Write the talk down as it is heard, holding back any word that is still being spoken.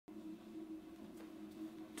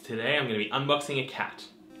Today I'm going to be unboxing a cat.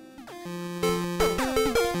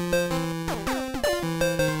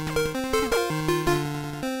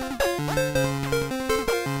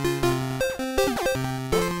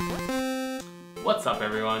 What's up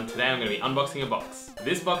everyone? Today I'm going to be unboxing a box.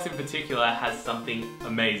 This box in particular has something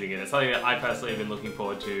amazing in it. Something that I personally have been looking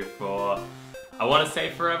forward to for, I want to say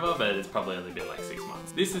forever, but it's probably only been like 6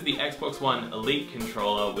 months. This is the Xbox One Elite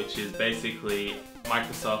controller, which is basically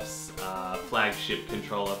Microsoft's flagship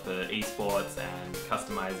controller for esports and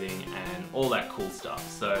customizing and all that cool stuff.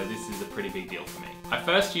 So this is a pretty big deal for me. I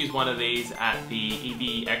first used one of these at the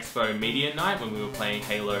EB Expo Media Night when we were playing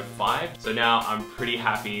Halo 5. So now I'm pretty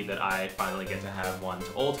happy that I finally get to have one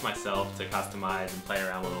all to myself to customize and play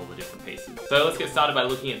around with all the different pieces. So let's get started by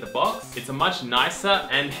looking at the box. It's a much nicer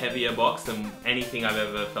and heavier box than anything I've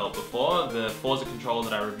ever felt before. The Forza controller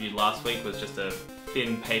that I reviewed last week was just a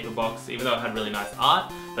thin paper box, even though it had really nice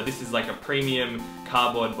art, but this is like a premium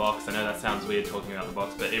cardboard box. I know that sounds weird talking about the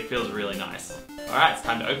box, but it feels really nice. Alright, it's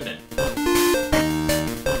time to open it.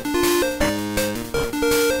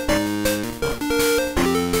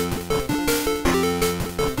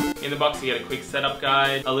 In the box you get a quick setup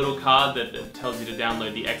guide, a little card that tells you to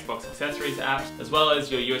download the Xbox Accessories app, as well as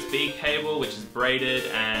your USB cable, which is braided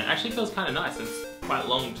and actually feels kind of nice. It's quite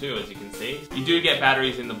long too, as you can see. You do get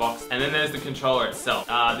batteries in the box, and then there's the controller itself.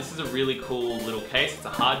 This is a really cool little case. It's a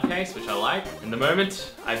hard case, which I like. And the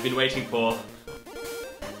moment I've been waiting for.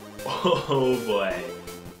 Oh boy.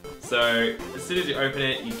 So as soon as you open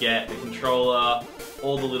it, you get the controller,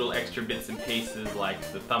 all the little extra bits and pieces like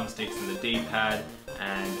the thumbsticks and the D-pad,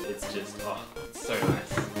 and it's just, oh, it's so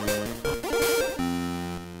nice.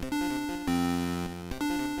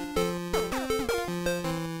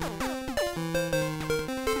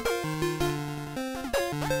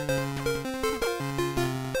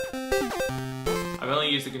 I've only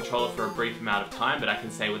used the controller for a brief amount of time, but I can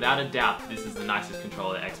say without a doubt this is the nicest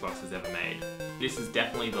controller that Xbox has ever made. This is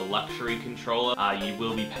definitely the luxury controller. You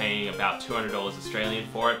will be paying about $200 Australian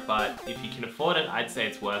for it, but if you can afford it, I'd say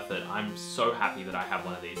it's worth it. I'm so happy that I have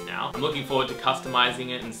one of these now. I'm looking forward to customizing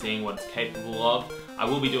it and seeing what it's capable of. I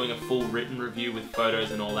will be doing a full written review with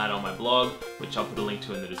photos and all that on my blog, which I'll put a link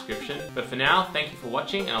to in the description. But for now, thank you for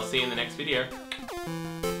watching, and I'll see you in the next video.